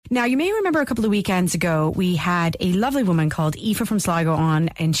Now, you may remember a couple of weekends ago, we had a lovely woman called Aoife from Sligo on,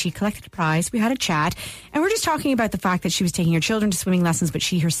 and she collected a prize. We had a chat, and we're just talking about the fact that she was taking her children to swimming lessons, but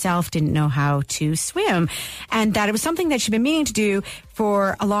she herself didn't know how to swim, and that it was something that she'd been meaning to do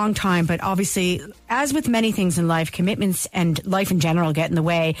for a long time, but obviously, as with many things in life, commitments and life in general get in the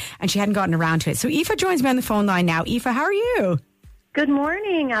way, and she hadn't gotten around to it. So Aoife joins me on the phone line now. Aoife, how are you? Good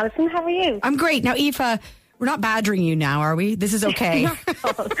morning, Alison. How are you? I'm great. Now, Aoife, we're not badgering you now, are we? This is okay. No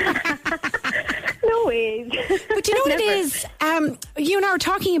ways. But you know what it is? You and I were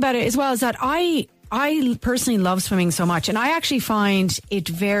talking about it as well, is that I personally love swimming so much, and I actually find it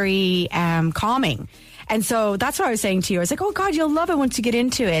very calming. And so that's what I was saying to you. I was like, oh God, you'll love it once you get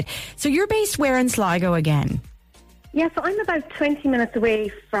into it. So you're based where in Sligo again? Yeah, so I'm about 20 minutes away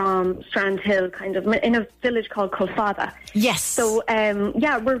from Strand Hill, kind of, in a village called Culfada. Yes. So,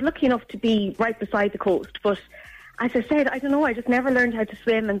 we're lucky enough to be right beside the coast. But as I said, I don't know, I just never learned how to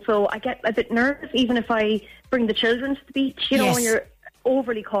swim. And so I get a bit nervous, even if I bring the children to the beach, you know, when you're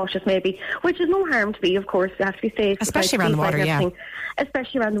overly cautious maybe, which is no harm to be, of course. You have to be safe. Especially around the water,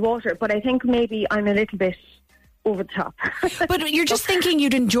 Especially around the water. But I think maybe I'm a little bit over the top. But you're just thinking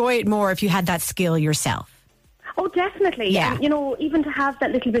you'd enjoy it more if you had that skill yourself. Oh, definitely. Yeah. And, you know, even to have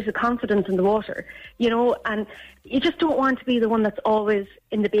that little bit of confidence in the water, you know, and you just don't want to be the one that's always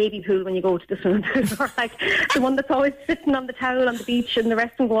in the baby pool when you go to the swimming pool, or like the one that's always sitting on the towel on the beach and the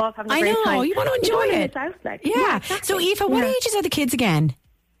rest can go off having a great time. I know, you want to enjoy it. Yeah, exactly. So, Aoife, what ages are the kids again?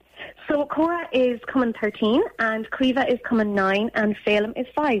 So, Cora is coming 13 and Creva is coming 9 and Phelim is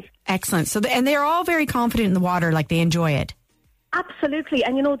 5. Excellent. So, and they're all very confident in the water, like they enjoy it. Absolutely,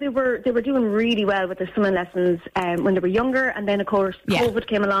 and you know they were doing really well with their swimming lessons when they were younger, and then of course COVID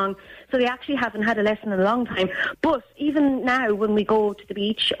came along, so they actually haven't had a lesson in a long time. But even now, when we go to the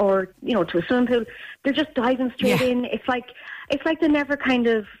beach or you know to a swimming pool, they're just diving straight in. It's like they never kind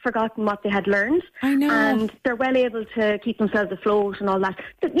of forgotten what they had learned. I know, and they're well able to keep themselves afloat and all that.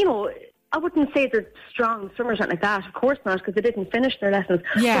 But, you know, I wouldn't say they're strong swimmers or anything like that, of course not, because they didn't finish their lessons.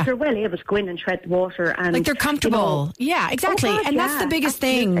 Yeah. But they're well able to go in and tread the water. And, like they're comfortable. You know, yeah, exactly. Oh God, and that's the biggest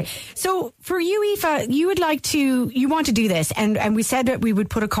thing. So for you, Aoife, you want to do this. And we said that we would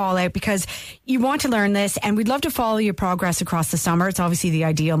put a call out because you want to learn this and we'd love to follow your progress across the summer. It's obviously the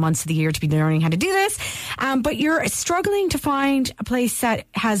ideal months of the year to be learning how to do this. But you're struggling to find a place that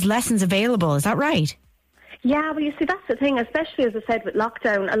has lessons available. Is that right? Yeah, well, you see, that's the thing, especially, as I said, with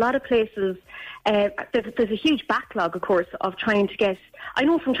lockdown, a lot of places, there's a huge backlog, of course, of trying to get, I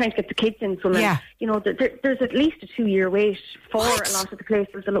know from trying to get the kids in swimming, you know, there's at least a 2-year wait for a lot of the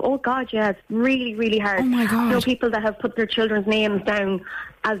places. And, oh, God, yeah, it's really, really hard. Oh, my God. You know, people that have put their children's names down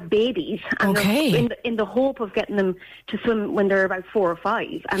as babies and in the hope of getting them to swim when they're about 4 or 5.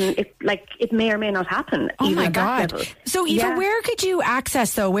 And it may or may not happen. Oh, my at God. That level. So, Aoife, where could you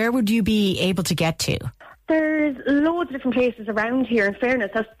access, though? Where would you be able to get to? There's loads of different places around here. In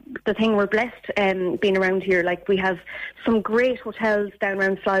fairness, that's the thing, we're blessed being around here. Like, we have some great hotels down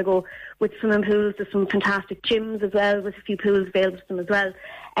around Sligo with swimming pools. There's some fantastic gyms as well, with a few pools available to them as well.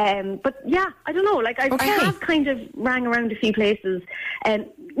 But yeah, I don't know, like I have kind of rang around a few places,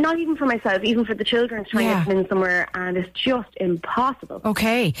 not even for myself, even for the children, trying to get them in somewhere, and it's just impossible.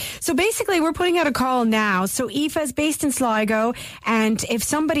 Okay, so basically we're putting out a call now. So Aoife is based in Sligo, and if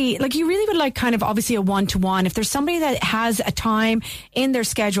somebody, like, you really would like kind of obviously a one-to-one, if there's somebody that has a time in their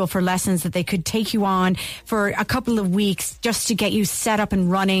schedule for lessons that they could take you on for a couple of weeks just to get you set up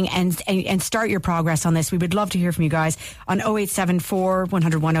and running and start your progress on this, we would love to hear from you guys on 0874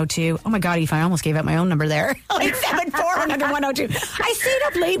 100 102. Oh my God, Aoife, I almost gave out my own number there. 0874 100 102. I stayed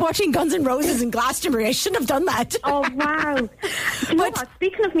up late watching Guns N' Roses in Glastonbury. I shouldn't have done that. Oh, wow. Do you know what?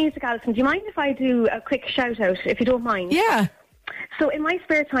 Speaking of music, Alison, do you mind if I do a quick shout out, if you don't mind? Yeah. So in my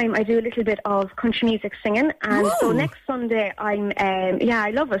spare time, I do a little bit of country music singing, and so next Sunday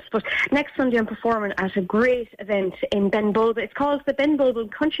I love it, but next Sunday I'm performing at a great event in Benbulben. It's called the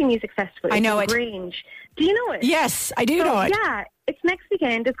Benbulben Country Music Festival. I know it. Grange. Do you know it? Yes, I do know it. Yeah. It's next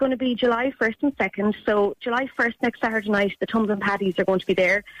weekend. It's going to be July 1st and 2nd. So July 1st, next Saturday night, the Tums and Paddies are going to be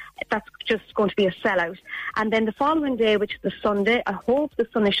there. That's just going to be a sellout. And then the following day, which is the Sunday, I hope the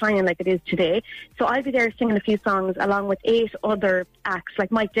sun is shining like it is today. So I'll be there singing a few songs along with 8 other acts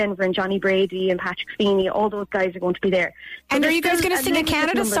like Mike Denver and Johnny Brady and Patrick Feeney. All those guys are going to be there. So and are you guys going to sing a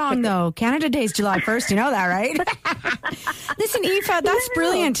Canada song, though? Canada Day is July 1st. You know that, right? Listen, Aoife, that's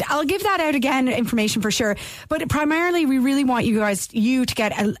brilliant. I'll give that out again, information for sure. But primarily, we really want you guys just you to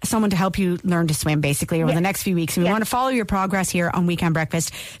get someone to help you learn to swim, basically, over the next few weeks. And we want to follow your progress here on Weekend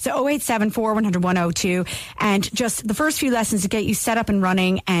Breakfast. So 0874 100 102, and just the first few lessons to get you set up and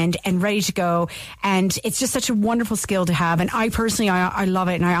running and ready to go. And it's just such a wonderful skill to have. And I personally, I love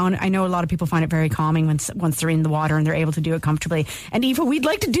it. And I know a lot of people find it very calming once they're in the water and they're able to do it comfortably. And Aoife, we'd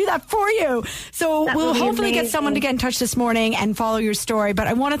like to do that for you. So we'll hopefully get someone to get in touch this morning and follow your story. But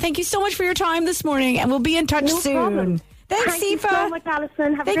I want to thank you so much for your time this morning, and we'll be in touch soon. Problem. Thanks, Thank you Aoife. so much,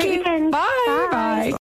 Alison. Have a great weekend. Bye. Bye.